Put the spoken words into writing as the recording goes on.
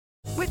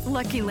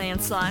Lucky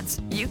Land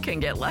Slots, you can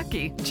get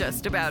lucky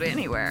just about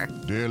anywhere.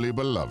 Dearly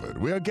beloved,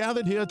 we are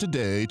gathered here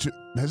today to...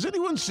 Has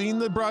anyone seen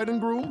the bride and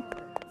groom?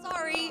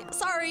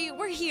 Sorry,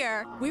 we're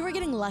here. We were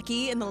getting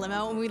lucky in the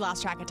limo and we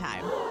lost track of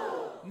time.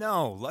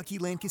 No, Lucky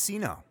Land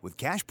Casino, with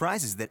cash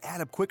prizes that add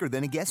up quicker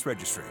than a guest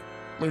registry.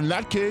 In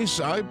that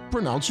case, I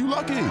pronounce you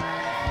lucky.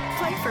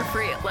 Play for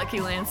free at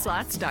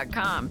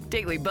LuckyLandSlots.com.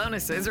 Daily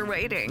bonuses are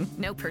waiting.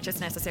 No purchase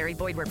necessary.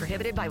 Void where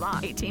prohibited by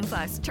law.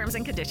 18+. Terms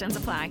and conditions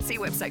apply. See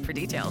website for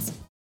details.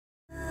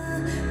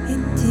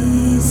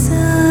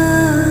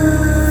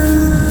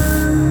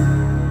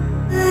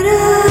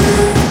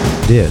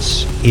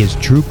 This is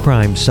True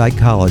Crime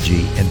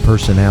Psychology and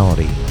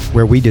Personality,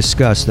 where we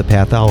discuss the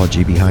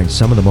pathology behind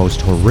some of the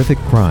most horrific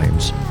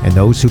crimes and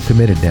those who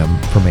committed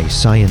them from a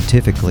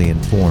scientifically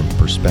informed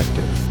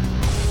perspective.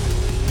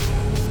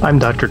 I'm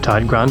Dr.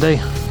 Todd Grande.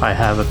 I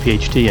have a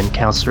PhD in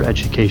counselor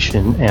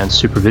education and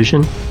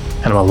supervision,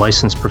 and I'm a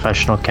licensed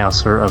professional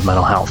counselor of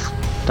mental health.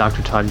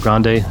 Dr. Todd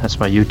Grande, that's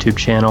my YouTube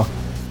channel.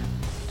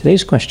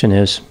 Today's question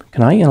is,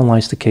 can I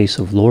analyze the case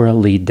of Laura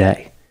Lee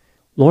Day?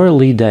 Laura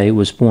Lee Day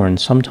was born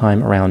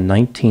sometime around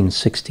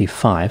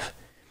 1965.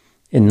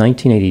 In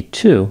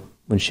 1982,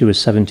 when she was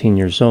 17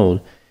 years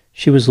old,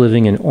 she was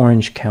living in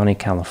Orange County,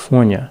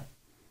 California.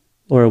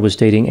 Laura was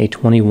dating a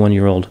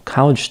 21-year-old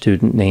college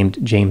student named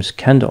James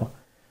Kendall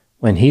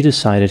when he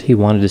decided he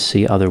wanted to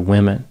see other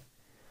women.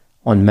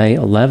 On May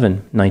 11,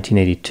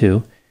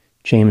 1982,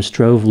 James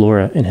drove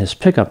Laura in his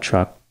pickup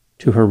truck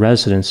to her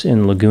residence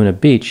in Laguna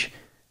Beach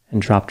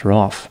and dropped her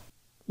off.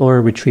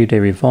 Laura retrieved a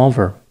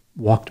revolver,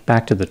 walked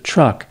back to the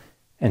truck,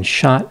 and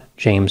shot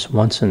James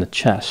once in the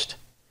chest.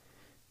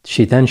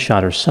 She then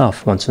shot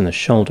herself once in the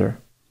shoulder.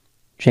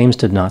 James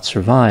did not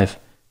survive,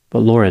 but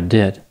Laura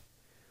did.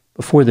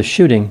 Before the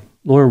shooting,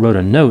 Laura wrote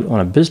a note on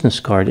a business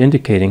card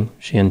indicating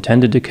she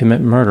intended to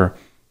commit murder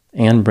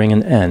and bring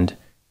an end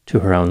to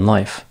her own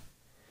life.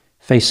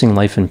 Facing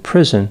life in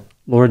prison,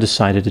 Laura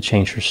decided to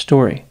change her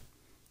story.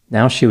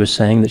 Now she was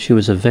saying that she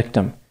was a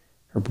victim.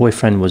 Her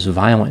boyfriend was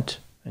violent,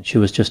 and she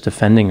was just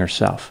defending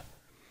herself.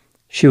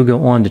 She would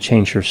go on to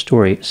change her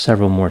story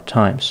several more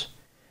times.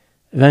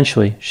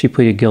 Eventually, she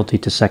pleaded guilty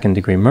to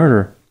second-degree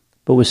murder,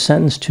 but was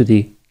sentenced to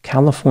the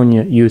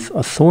California Youth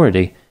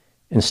Authority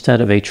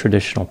instead of a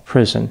traditional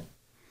prison.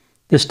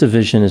 This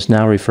division is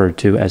now referred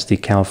to as the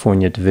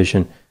California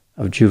Division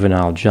of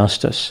Juvenile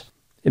Justice.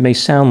 It may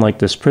sound like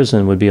this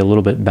prison would be a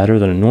little bit better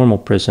than a normal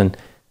prison,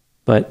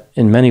 but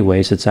in many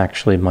ways it's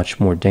actually much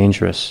more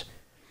dangerous.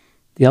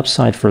 The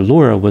upside for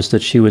Laura was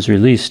that she was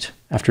released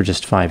after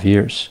just 5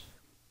 years.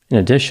 In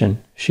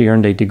addition, she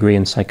earned a degree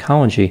in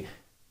psychology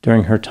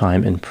during her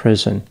time in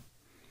prison.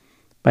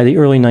 By the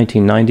early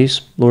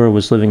 1990s, Laura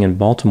was living in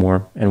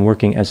Baltimore and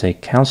working as a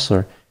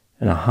counselor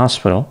in a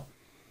hospital.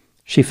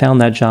 She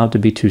found that job to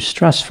be too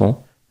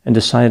stressful and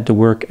decided to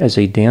work as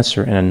a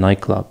dancer in a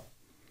nightclub.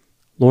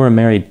 Laura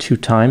married 2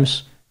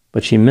 times,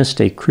 but she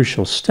missed a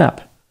crucial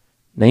step,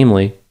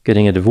 namely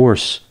getting a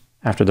divorce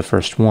after the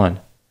first one.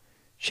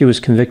 She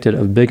was convicted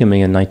of bigamy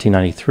in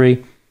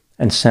 1993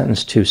 and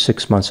sentenced to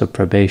 6 months of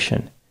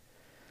probation.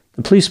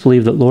 The police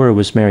believe that Laura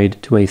was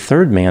married to a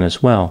third man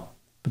as well,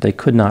 but they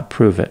could not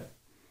prove it.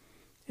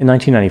 In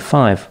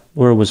 1995,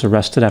 Laura was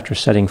arrested after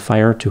setting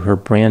fire to her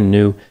brand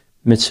new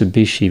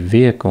Mitsubishi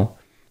vehicle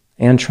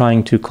and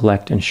trying to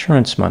collect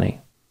insurance money.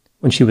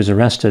 When she was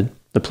arrested,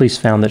 the police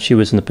found that she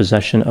was in the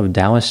possession of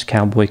Dallas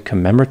Cowboy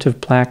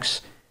commemorative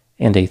plaques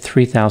and a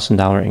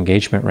 $3,000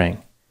 engagement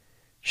ring.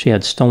 She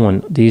had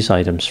stolen these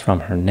items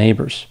from her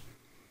neighbors.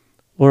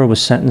 Laura was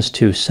sentenced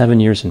to 7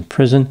 years in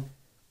prison,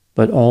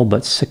 but all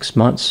but 6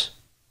 months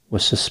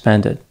was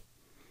suspended.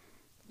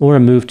 Laura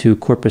moved to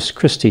Corpus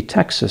Christi,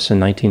 Texas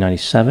in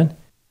 1997.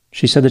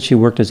 She said that she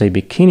worked as a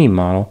bikini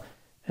model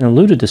and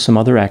alluded to some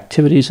other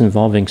activities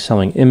involving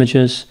selling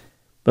images,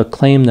 but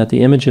claimed that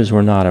the images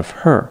were not of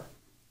her.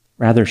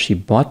 Rather, she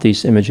bought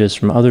these images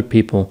from other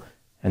people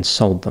and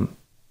sold them.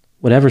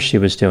 Whatever she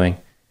was doing,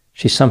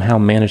 she somehow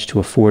managed to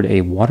afford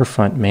a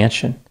waterfront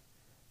mansion.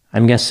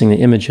 I'm guessing the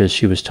images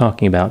she was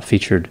talking about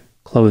featured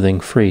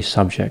clothing-free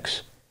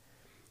subjects.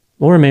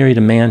 Laura married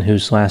a man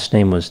whose last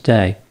name was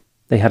Day.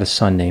 They had a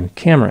son named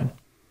Cameron.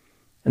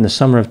 In the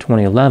summer of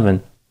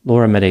 2011,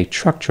 Laura met a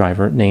truck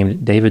driver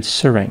named David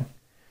Suring,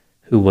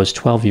 who was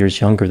 12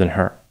 years younger than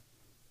her.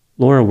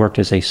 Laura worked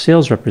as a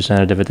sales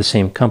representative at the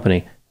same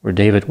company where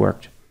David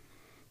worked.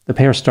 The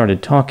pair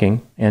started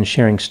talking and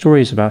sharing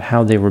stories about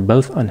how they were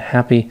both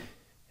unhappy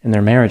in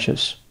their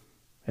marriages.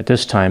 At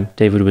this time,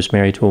 David was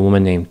married to a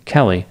woman named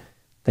Kelly.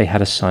 They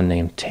had a son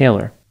named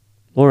Taylor.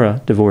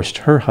 Laura divorced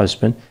her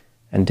husband,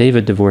 and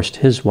David divorced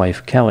his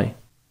wife, Kelly.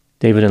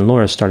 David and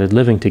Laura started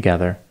living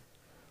together.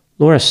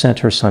 Laura sent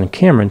her son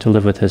Cameron to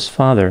live with his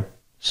father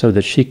so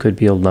that she could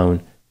be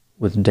alone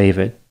with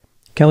David.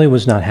 Kelly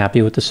was not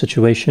happy with the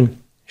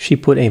situation. She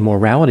put a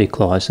morality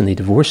clause in the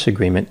divorce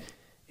agreement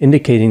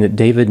indicating that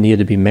David needed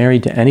to be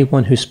married to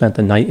anyone who spent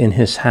the night in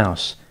his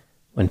house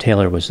when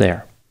Taylor was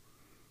there.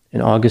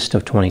 In August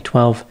of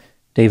 2012,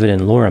 David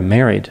and Laura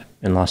married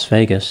in Las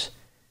Vegas.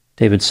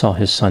 David saw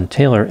his son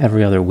Taylor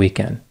every other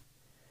weekend.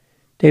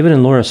 David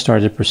and Laura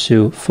started to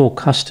pursue full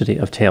custody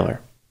of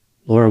Taylor.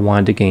 Laura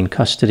wanted to gain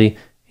custody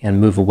and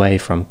move away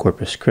from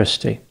Corpus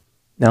Christi.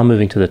 Now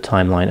moving to the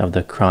timeline of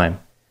the crime.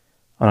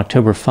 On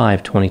October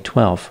 5,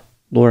 2012,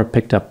 Laura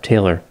picked up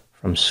Taylor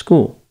from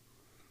school.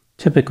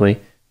 Typically,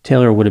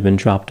 Taylor would have been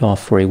dropped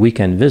off for a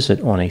weekend visit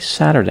on a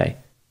Saturday,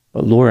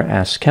 but Laura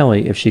asked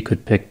Kelly if she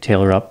could pick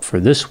Taylor up for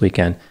this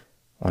weekend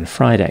on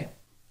Friday.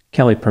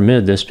 Kelly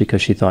permitted this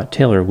because she thought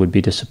Taylor would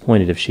be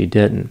disappointed if she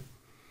didn't.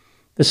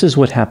 This is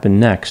what happened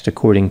next,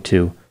 according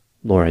to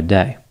Laura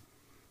Day.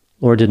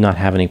 Laura did not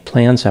have any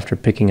plans after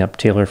picking up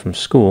Taylor from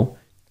school.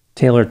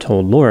 Taylor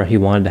told Laura he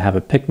wanted to have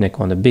a picnic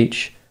on the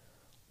beach.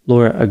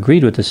 Laura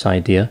agreed with this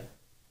idea,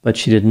 but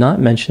she did not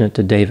mention it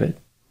to David.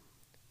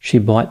 She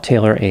bought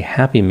Taylor a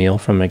Happy Meal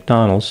from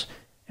McDonald's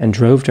and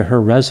drove to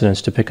her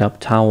residence to pick up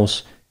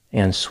towels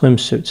and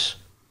swimsuits.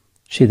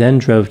 She then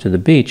drove to the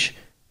beach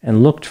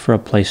and looked for a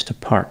place to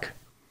park.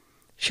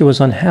 She was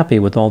unhappy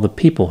with all the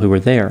people who were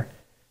there,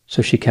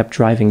 so she kept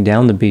driving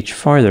down the beach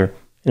farther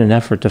in an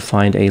effort to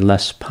find a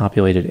less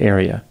populated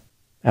area.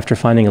 After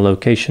finding a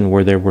location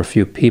where there were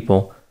few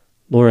people,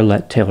 Laura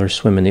let Taylor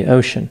swim in the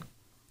ocean.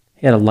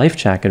 He had a life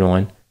jacket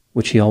on,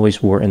 which he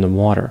always wore in the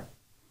water.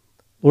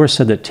 Laura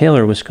said that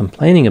Taylor was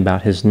complaining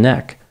about his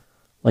neck,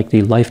 like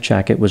the life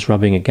jacket was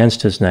rubbing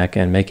against his neck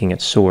and making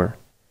it sore.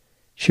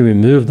 She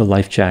removed the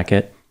life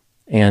jacket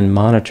and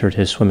monitored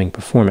his swimming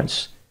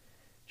performance.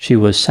 She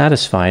was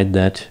satisfied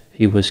that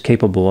he was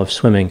capable of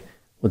swimming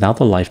without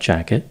the life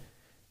jacket,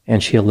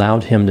 and she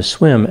allowed him to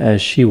swim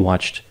as she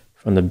watched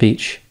from the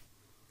beach.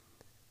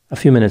 A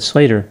few minutes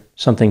later,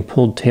 something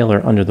pulled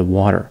Taylor under the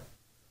water.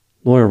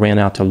 Laura ran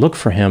out to look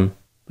for him,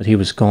 but he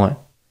was gone.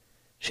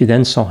 She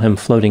then saw him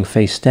floating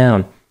face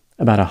down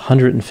about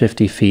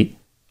 150 feet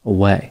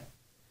away.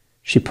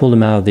 She pulled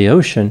him out of the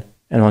ocean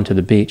and onto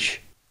the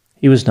beach.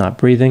 He was not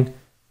breathing,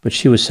 but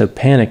she was so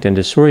panicked and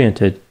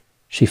disoriented,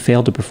 she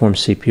failed to perform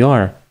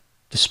CPR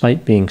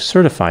despite being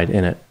certified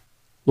in it.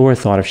 Laura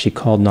thought if she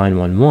called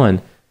 911,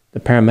 the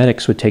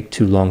paramedics would take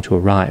too long to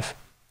arrive.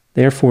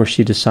 Therefore,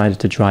 she decided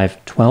to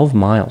drive 12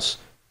 miles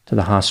to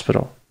the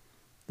hospital.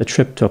 The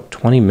trip took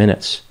 20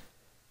 minutes.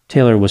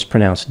 Taylor was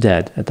pronounced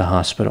dead at the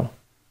hospital.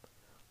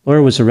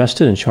 Laura was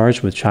arrested and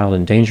charged with child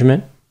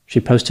endangerment. She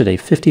posted a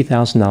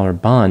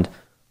 $50,000 bond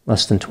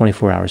less than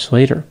 24 hours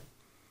later.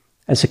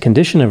 As a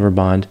condition of her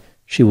bond,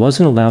 she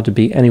wasn't allowed to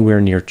be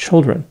anywhere near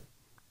children.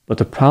 But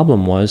the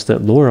problem was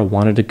that Laura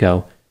wanted to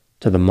go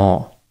to the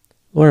mall.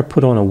 Laura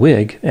put on a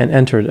wig and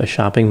entered a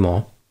shopping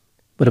mall,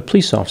 but a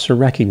police officer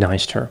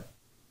recognized her.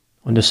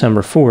 On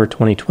December 4,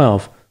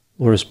 2012,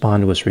 Laura's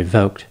bond was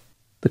revoked.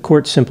 The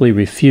court simply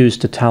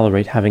refused to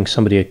tolerate having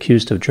somebody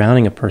accused of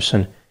drowning a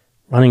person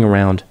running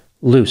around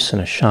loose in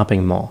a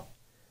shopping mall.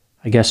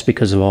 I guess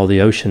because of all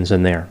the oceans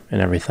in there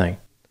and everything.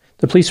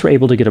 The police were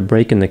able to get a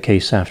break in the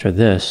case after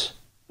this.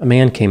 A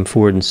man came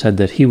forward and said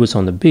that he was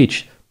on the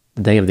beach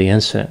the day of the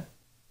incident.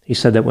 He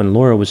said that when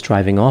Laura was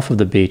driving off of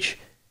the beach,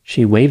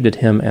 she waved at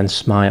him and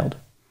smiled.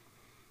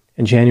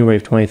 In January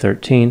of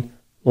 2013,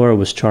 Laura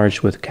was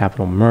charged with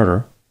capital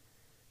murder.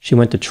 She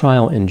went to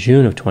trial in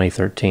June of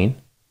 2013.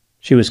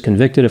 She was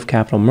convicted of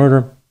capital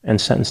murder and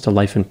sentenced to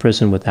life in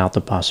prison without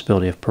the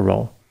possibility of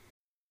parole.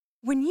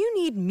 When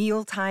you need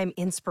mealtime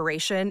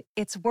inspiration,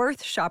 it's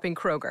worth shopping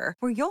Kroger,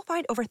 where you'll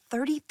find over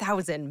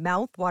 30,000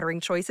 mouth-watering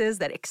choices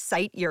that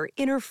excite your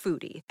inner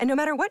foodie. And no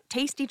matter what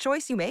tasty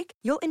choice you make,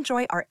 you'll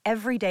enjoy our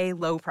everyday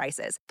low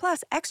prices,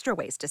 plus extra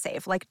ways to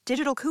save, like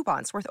digital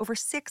coupons worth over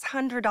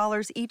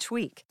 $600 each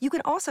week. You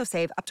can also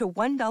save up to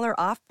 $1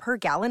 off per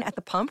gallon at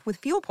the pump with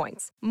fuel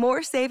points.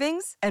 More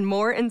savings and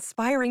more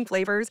inspiring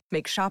flavors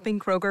make shopping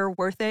Kroger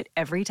worth it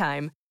every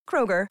time.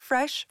 Kroger,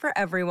 fresh for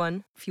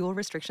everyone. Fuel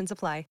restrictions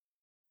apply.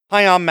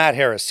 Hi, I'm Matt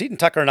Harris. Seton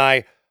Tucker and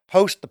I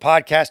host the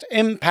podcast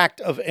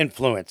Impact of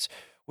Influence,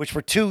 which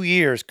for 2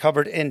 years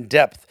covered in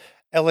depth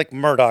Alec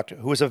Murdaugh,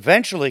 who was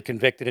eventually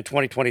convicted in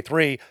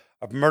 2023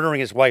 of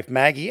murdering his wife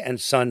Maggie and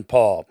son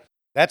Paul.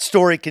 That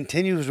story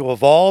continues to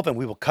evolve, and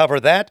we will cover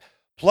that.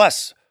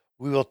 Plus,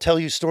 we will tell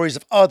you stories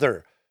of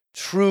other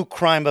true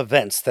crime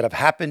events that have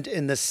happened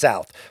in the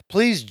South.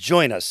 Please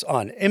join us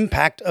on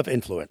Impact of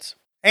Influence.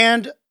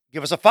 And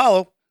give us a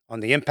follow on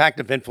the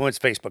Impact of Influence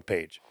Facebook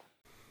page.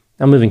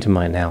 Now moving to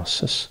my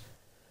analysis.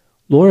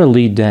 Laura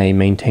Lee Day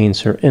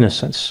maintains her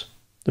innocence.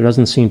 There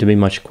doesn't seem to be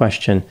much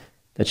question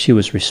that she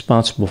was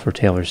responsible for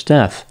Taylor's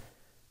death,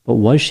 but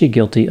was she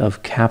guilty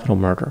of capital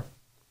murder?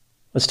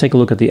 Let's take a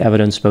look at the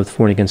evidence both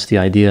for and against the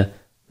idea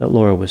that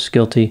Laura was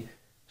guilty,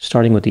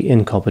 starting with the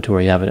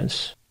inculpatory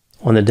evidence.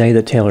 On the day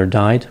that Taylor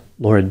died,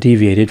 Laura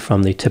deviated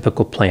from the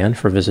typical plan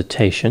for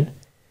visitation.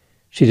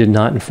 She did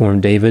not inform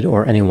David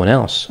or anyone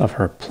else of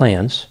her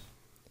plans.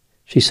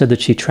 She said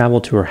that she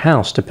traveled to her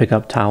house to pick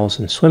up towels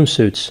and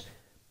swimsuits,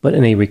 but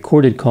in a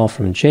recorded call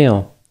from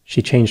jail,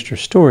 she changed her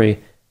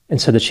story and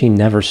said that she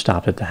never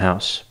stopped at the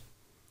house.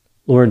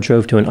 Laura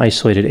drove to an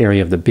isolated area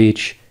of the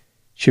beach.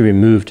 She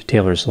removed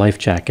Taylor's life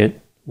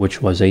jacket,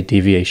 which was a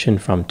deviation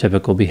from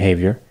typical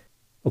behavior.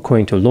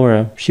 According to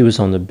Laura, she was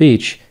on the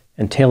beach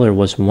and Taylor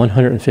was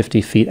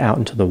 150 feet out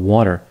into the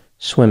water,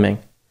 swimming.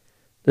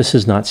 This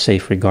is not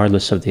safe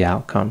regardless of the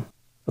outcome.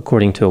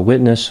 According to a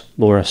witness,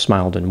 Laura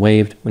smiled and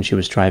waved when she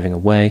was driving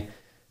away.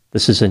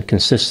 This is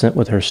inconsistent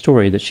with her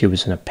story that she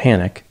was in a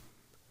panic.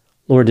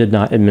 Laura did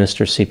not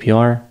administer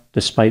CPR,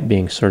 despite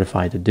being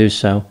certified to do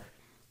so.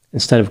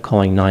 Instead of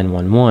calling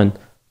 911,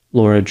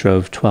 Laura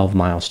drove 12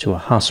 miles to a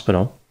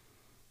hospital.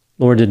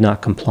 Laura did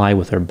not comply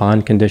with her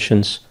bond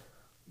conditions.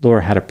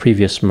 Laura had a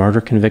previous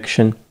murder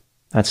conviction.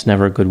 That's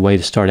never a good way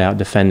to start out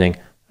defending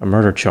a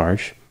murder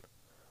charge.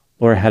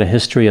 Laura had a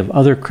history of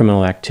other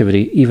criminal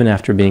activity even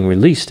after being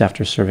released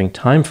after serving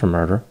time for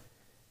murder.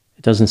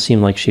 It doesn't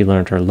seem like she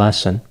learned her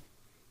lesson.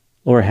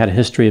 Laura had a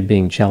history of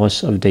being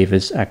jealous of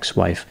David's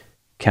ex-wife,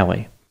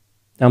 Kelly.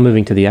 Now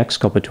moving to the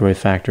exculpatory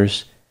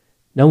factors,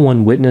 no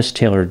one witnessed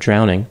Taylor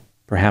drowning.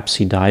 Perhaps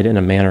he died in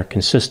a manner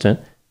consistent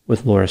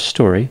with Laura's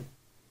story.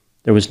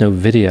 There was no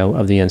video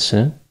of the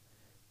incident.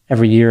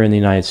 Every year in the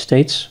United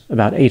States,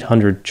 about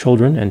 800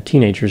 children and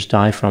teenagers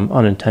die from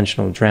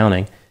unintentional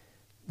drowning.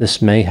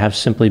 This may have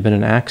simply been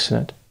an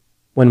accident.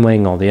 When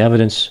weighing all the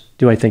evidence,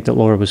 do I think that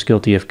Laura was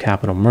guilty of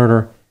capital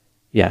murder?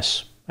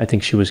 Yes, I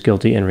think she was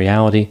guilty in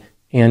reality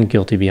and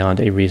guilty beyond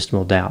a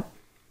reasonable doubt.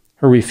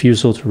 Her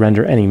refusal to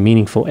render any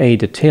meaningful aid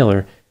to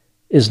Taylor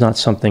is not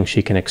something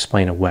she can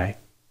explain away.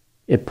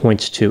 It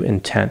points to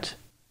intent.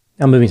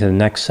 Now moving to the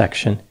next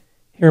section,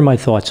 here are my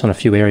thoughts on a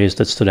few areas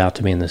that stood out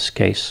to me in this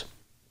case.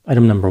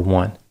 Item number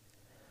 1.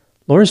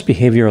 Laura's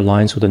behavior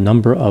aligns with a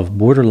number of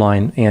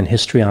borderline and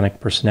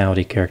histrionic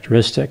personality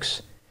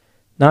characteristics,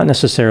 not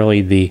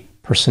necessarily the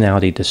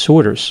personality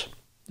disorders.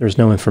 There's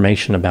no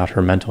information about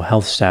her mental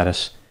health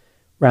status.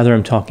 Rather,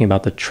 I'm talking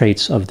about the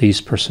traits of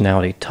these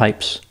personality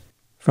types.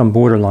 From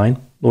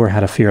borderline, Laura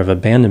had a fear of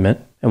abandonment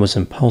and was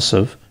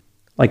impulsive,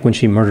 like when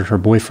she murdered her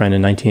boyfriend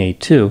in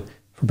 1982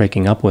 for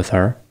breaking up with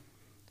her.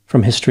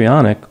 From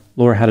histrionic,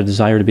 Laura had a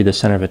desire to be the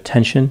center of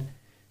attention,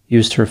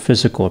 used her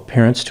physical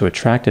appearance to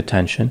attract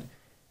attention,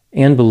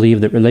 and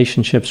believed that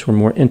relationships were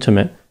more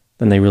intimate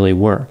than they really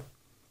were.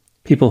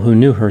 People who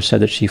knew her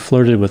said that she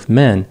flirted with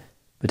men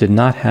but did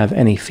not have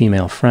any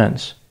female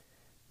friends.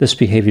 This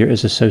behavior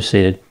is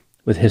associated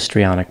with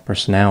histrionic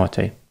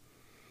personality.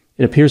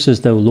 It appears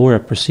as though Laura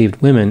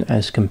perceived women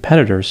as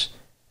competitors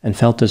and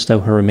felt as though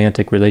her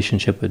romantic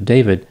relationship with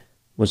David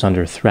was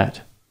under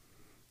threat.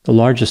 The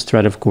largest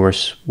threat, of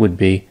course, would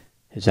be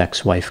his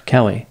ex-wife,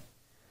 Kelly.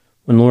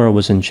 When Laura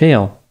was in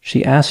jail,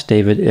 she asked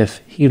David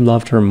if he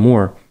loved her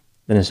more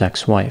than his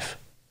ex-wife.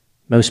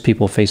 Most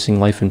people facing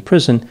life in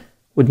prison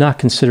would not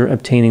consider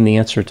obtaining the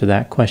answer to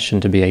that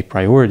question to be a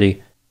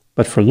priority,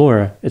 but for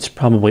Laura, it's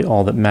probably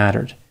all that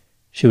mattered.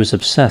 She was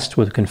obsessed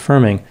with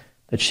confirming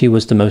that she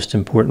was the most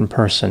important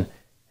person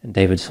in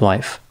David's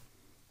life.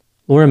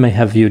 Laura may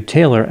have viewed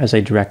Taylor as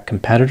a direct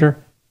competitor,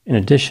 in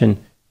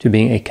addition to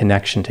being a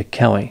connection to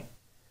Kelly.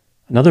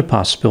 Another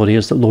possibility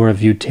is that Laura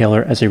viewed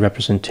Taylor as a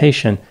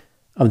representation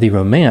of the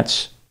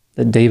romance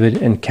that David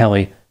and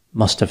Kelly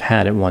must have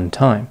had at one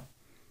time.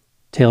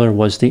 Taylor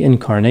was the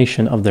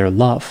incarnation of their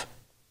love,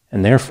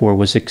 and therefore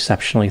was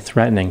exceptionally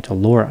threatening to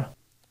Laura.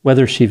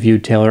 Whether she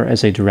viewed Taylor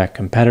as a direct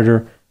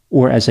competitor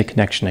or as a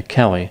connection to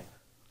Kelly,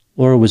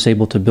 Laura was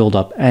able to build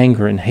up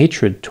anger and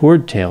hatred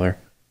toward Taylor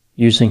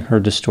using her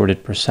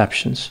distorted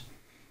perceptions.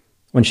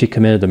 When she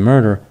committed the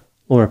murder,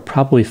 Laura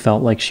probably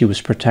felt like she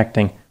was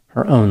protecting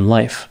her own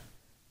life,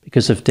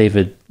 because if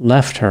David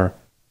left her,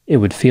 it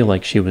would feel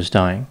like she was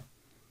dying.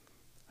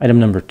 Item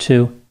number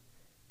 2.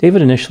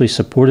 David initially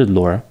supported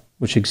Laura,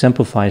 which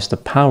exemplifies the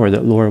power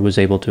that Laura was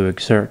able to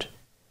exert.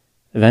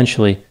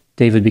 Eventually,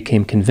 David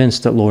became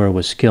convinced that Laura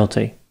was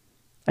guilty.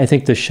 I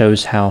think this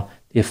shows how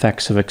the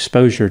effects of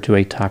exposure to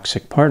a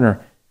toxic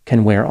partner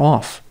can wear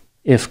off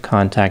if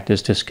contact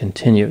is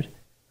discontinued.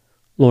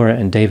 Laura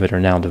and David are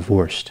now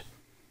divorced.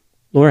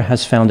 Laura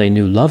has found a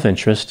new love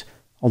interest,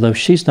 although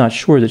she's not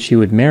sure that she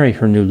would marry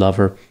her new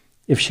lover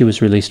if she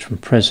was released from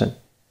prison.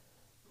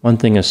 One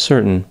thing is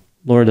certain,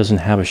 Laura doesn't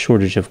have a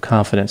shortage of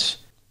confidence.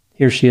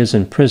 Here she is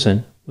in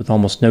prison with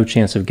almost no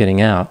chance of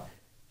getting out.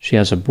 She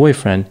has a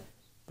boyfriend,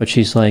 but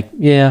she's like,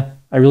 yeah,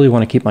 I really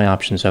want to keep my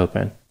options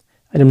open.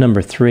 Item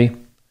number 3.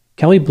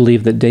 Kelly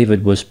believed that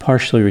David was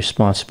partially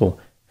responsible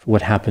for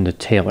what happened to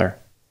Taylor.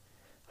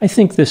 I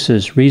think this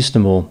is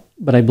reasonable,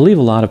 but I believe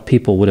a lot of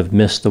people would have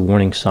missed the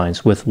warning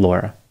signs with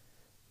Laura.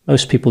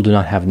 Most people do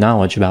not have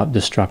knowledge about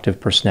destructive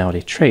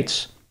personality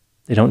traits.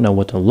 They don't know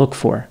what to look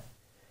for.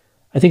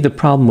 I think the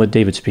problem with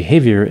David's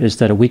behavior is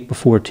that a week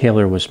before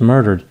Taylor was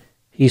murdered,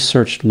 he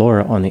searched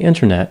Laura on the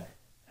internet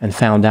and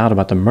found out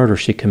about the murder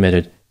she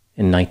committed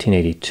in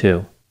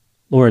 1982.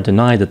 Laura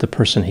denied that the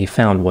person he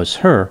found was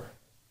her,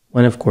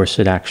 when of course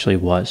it actually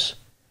was.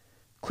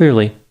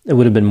 Clearly, it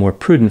would have been more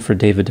prudent for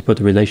David to put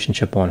the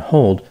relationship on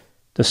hold,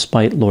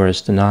 despite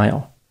Laura's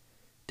denial.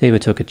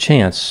 David took a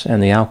chance,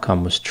 and the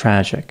outcome was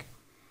tragic.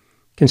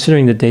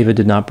 Considering that David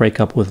did not break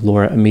up with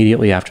Laura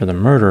immediately after the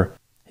murder,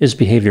 his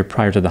behavior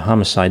prior to the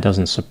homicide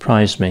doesn't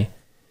surprise me.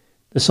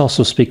 This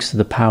also speaks to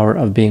the power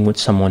of being with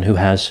someone who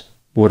has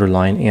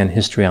borderline and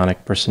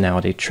histrionic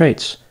personality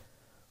traits.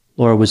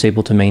 Laura was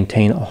able to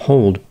maintain a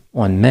hold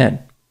on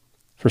men.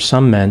 For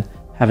some men,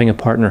 Having a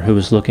partner who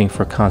is looking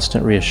for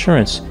constant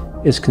reassurance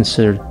is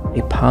considered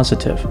a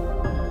positive.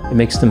 It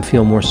makes them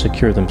feel more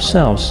secure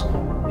themselves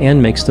and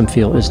makes them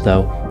feel as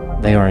though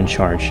they are in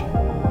charge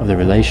of the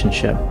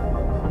relationship.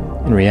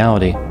 In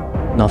reality,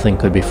 nothing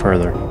could be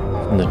further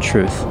from the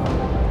truth.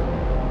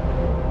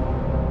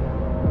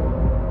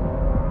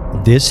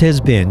 This has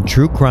been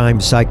True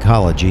Crime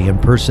Psychology and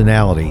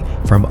Personality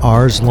from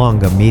Ars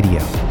Longa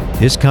Media.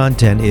 This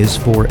content is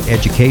for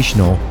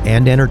educational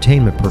and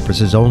entertainment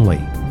purposes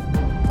only.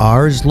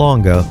 Ars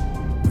Longa,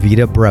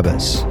 Vita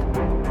Brevis.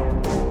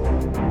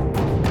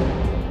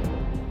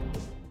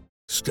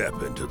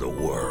 Step into the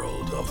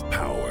world of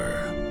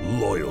power,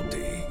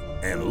 loyalty,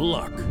 and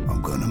luck.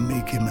 I'm gonna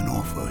make him an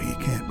offer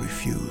he can't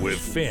refuse. With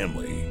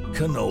family,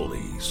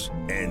 cannolis,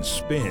 and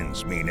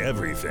spins mean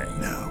everything.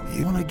 Now,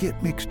 you wanna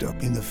get mixed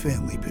up in the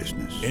family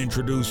business.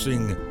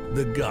 Introducing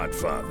The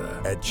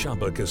Godfather at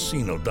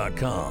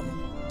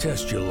ChumbaCasino.com.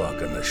 Test your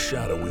luck in the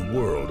shadowy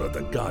world of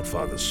The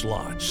Godfather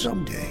slot.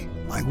 Someday,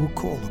 I will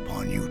call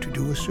upon you to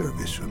do a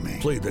service for me.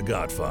 Play The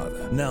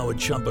Godfather, now at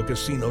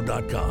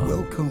ChumbaCasino.com.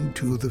 Welcome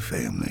to the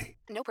family.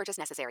 No purchase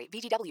necessary.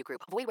 VGW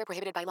Group. Void where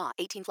prohibited by law.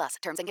 18+.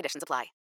 Terms and conditions apply.